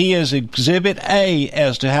he is Exhibit A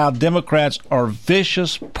as to how Democrats are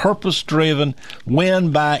vicious, purpose-driven,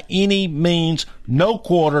 win by any means, no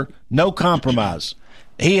quarter, no compromise.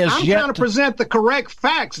 I'm trying to present the correct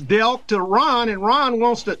facts, Del, to Ron, and Ron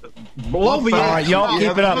wants to blow the All right, y'all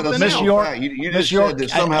keep it up. Mr. York, you just said that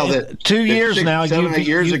somehow that 2 years now, 7 or 8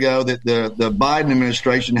 years ago, that the Biden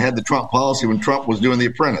administration had the Trump policy when Trump was doing The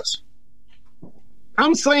Apprentice.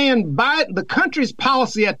 I'm saying the country's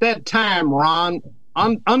policy at that time, Ron,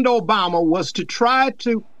 under Obama, was to try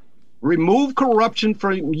to remove corruption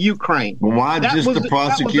from Ukraine. Well, why just the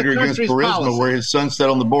prosecutor against Burisma where his son sat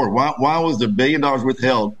on the board? Why was the $1 billion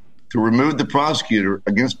withheld to remove the prosecutor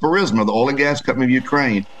against Burisma, the oil and gas company of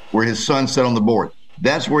Ukraine, where his son sat on the board?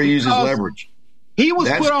 That's where he uses leverage. He was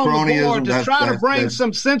put on the board to try to bring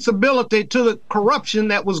some sensibility to the corruption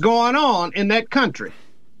that was going on in that country.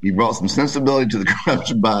 He brought some sensibility to the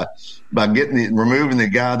corruption by removing the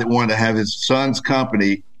guy that wanted to have his son's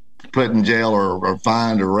company put in jail or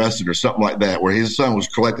fined or arrested or something like that, where his son was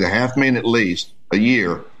collecting $500,000 at least a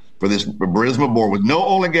year for this Burisma board with no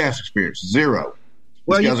oil and gas experience, zero.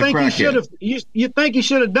 Well, you think he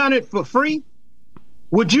should have done it for free?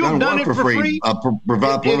 Would you have done it for free?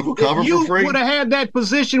 Provide political cover for free? If you would have had that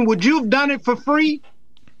position, would you have done it for free?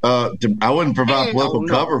 I wouldn't provide political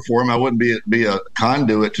cover for him. I wouldn't be a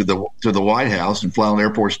conduit to the White House and fly on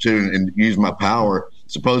Air Force Two and use my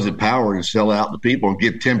supposed power to sell out the people and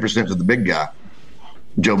give 10% to the big guy,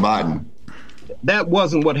 Joe Biden. That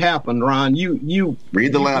wasn't what happened, Ron. You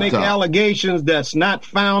read the laptop. Make allegations that's not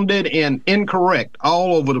founded and incorrect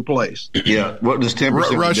all over the place. Yeah, what does 10%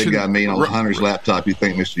 of the big guy mean on Hunter's laptop? You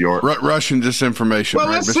think, Mr. York? Russian disinformation. Well,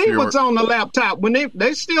 right, let's Mr. see York? What's on the laptop. When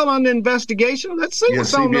they're still under investigation, let's see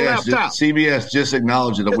what's on the laptop. CBS just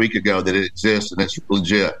acknowledged it a week ago that it exists and it's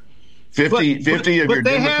legit. 50 of your but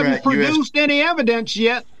they Democrat haven't produced any evidence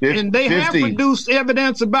yet, and they have produced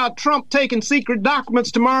evidence about Trump taking secret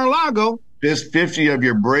documents to Mar-a-Lago. 50 of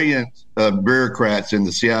your brilliant bureaucrats in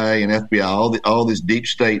the CIA and FBI, all these deep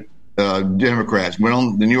state Democrats, went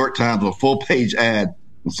on the New York Times with a full-page ad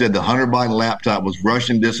and said the Hunter Biden laptop was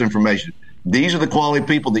Russian disinformation. These are the quality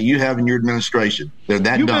people that you have in your administration. They're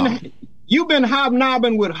that dumb. You've been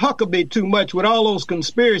hobnobbing with Huckabee too much with all those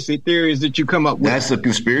conspiracy theories that you come up with. That's a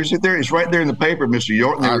conspiracy theory. It's right there in the paper, Mr.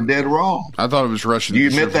 York, and they were dead wrong. I thought it was Russian. Do you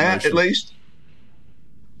admit that, at least?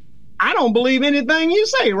 I don't believe anything you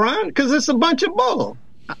say, Ron, because it's a bunch of bull.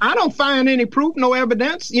 I don't find any proof, no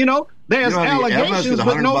evidence. You know, there's allegations,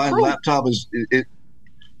 but no proof. Laptop is,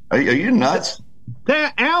 are you nuts? There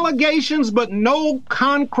are allegations, but no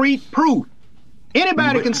concrete proof.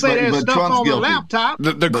 Anybody can say there's stuff Trump's on guilty. the laptop.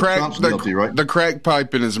 The crack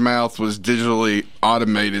pipe in his mouth was digitally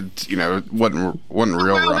automated. You know, it wasn't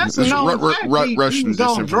real. Well, that's a known fact. Russian he was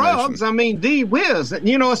on disinformation. drugs. I mean, whiz.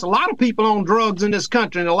 You know, it's a lot of people on drugs in this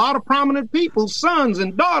country, and a lot of prominent people's sons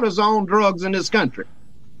and daughters are on drugs in this country.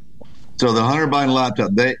 So the Hunter Biden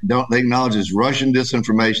laptop, they acknowledge this Russian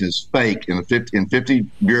disinformation is fake, and 50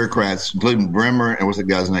 bureaucrats, including Bremer and what's the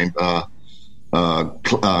guy's name,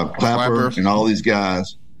 Clapper, and all these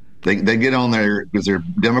guys, they get on there because they're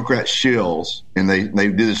Democrat shills, and they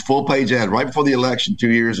do this full-page ad right before the election 2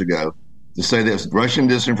 years ago to say that it's Russian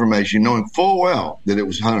disinformation, knowing full well that it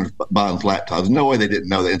was Hunter Biden's laptop. There's no way they didn't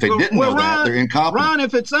know that. If they didn't know that, they're incompetent. Ron,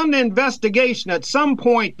 if it's under investigation, at some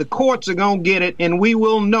point the courts are going to get it, and we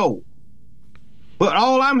will know. But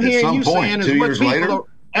all I'm hearing you saying is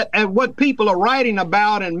what people are writing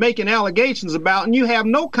about and making allegations about, and you have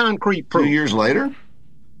no concrete proof. 2 years later?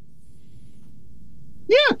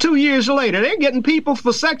 Yeah, 2 years later. They're getting people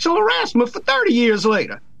for sexual harassment for 30 years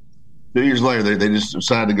later. 2 years later, they just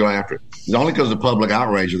decided to go after it. It's only because of public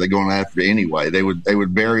outrage are they going after it anyway. They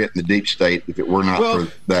would bury it in the deep state if it were not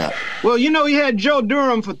for that. Well, you know, you had Joe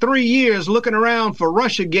Durham for 3 years looking around for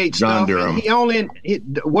Russiagate stuff. John Durham. He only,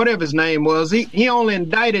 whatever his name was, he only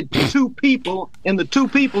indicted 2 people, and the 2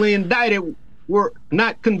 people he indicted were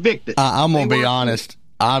not convicted. I'm going to be honest.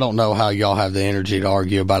 I don't know how y'all have the energy to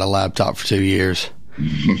argue about a laptop for 2 years.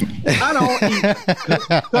 I don't,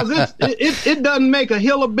 because it doesn't make a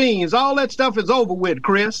hill of beans. All that stuff is over with,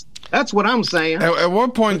 Chris. That's what I'm saying. At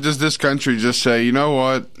what point does this country just say, you know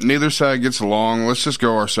what, neither side gets along, let's just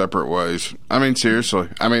go our separate ways? I mean, seriously.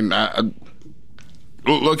 I mean,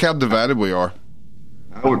 look how divided we are.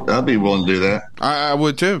 I'd be willing to do that. I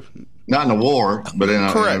would too. Not in a war, but in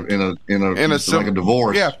like a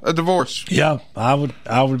divorce. Yeah, a divorce. Yeah, I would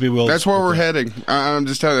be willing. That's where we're heading. I'm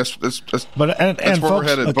just telling you, that's where we're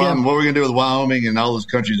headed. Again, what are we going to do with Wyoming and all those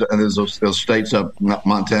countries and those states up,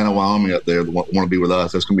 Montana, Wyoming up there that want to be with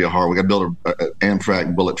us? That's going to be hard. We got to build an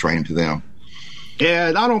Amtrak bullet train to them.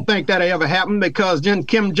 Yeah, I don't think that ever happened because then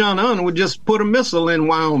Kim Jong-un would just put a missile in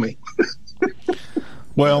Wyoming.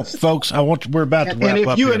 Well, folks, we're about to wrap up. And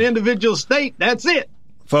if you're here. an individual state, that's it.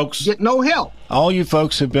 Folks, get no help. All you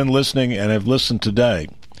folks have been listening and have listened today.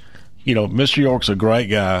 You know, Mr. York's a great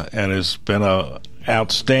guy and has been an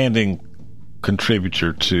outstanding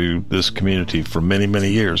contributor to this community for many,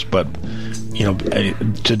 many years. But, you know,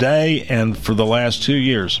 today and for the last 2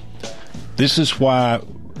 years, this is why,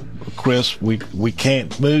 Chris, we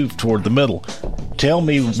can't move toward the middle. Tell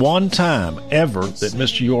me one time ever that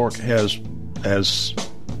Mr. York has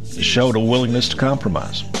showed a willingness to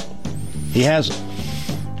compromise. He hasn't.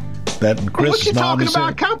 What you talking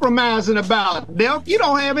about compromising about, Delp? You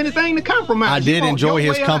don't have anything to compromise. I did enjoy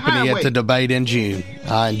his company at the debate in June.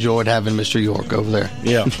 I enjoyed having Mr. York over there.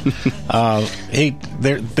 Yeah,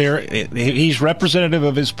 he's representative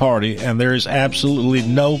of his party, and there is absolutely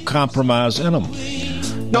no compromise in him.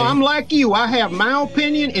 No, I'm like you. I have my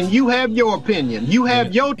opinion, and you have your opinion. You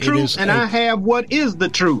have your truth, and I have what is the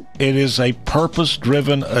truth. It is a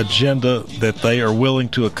purpose-driven agenda that they are willing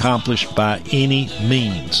to accomplish by any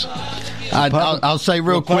means. I'll say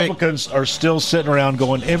real quick. Republicans are still sitting around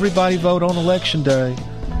going, everybody vote on Election Day.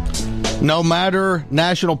 No matter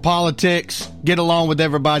national politics, get along with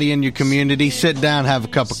everybody in your community. Sit down, have a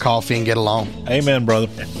cup of coffee, and get along. Amen, brother.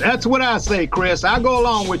 That's what I say, Chris. I go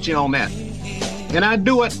along with you on that. And I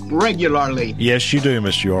do it regularly. Yes, you do,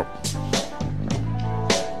 Mr. York.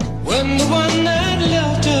 When the one that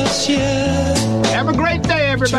left us, yeah.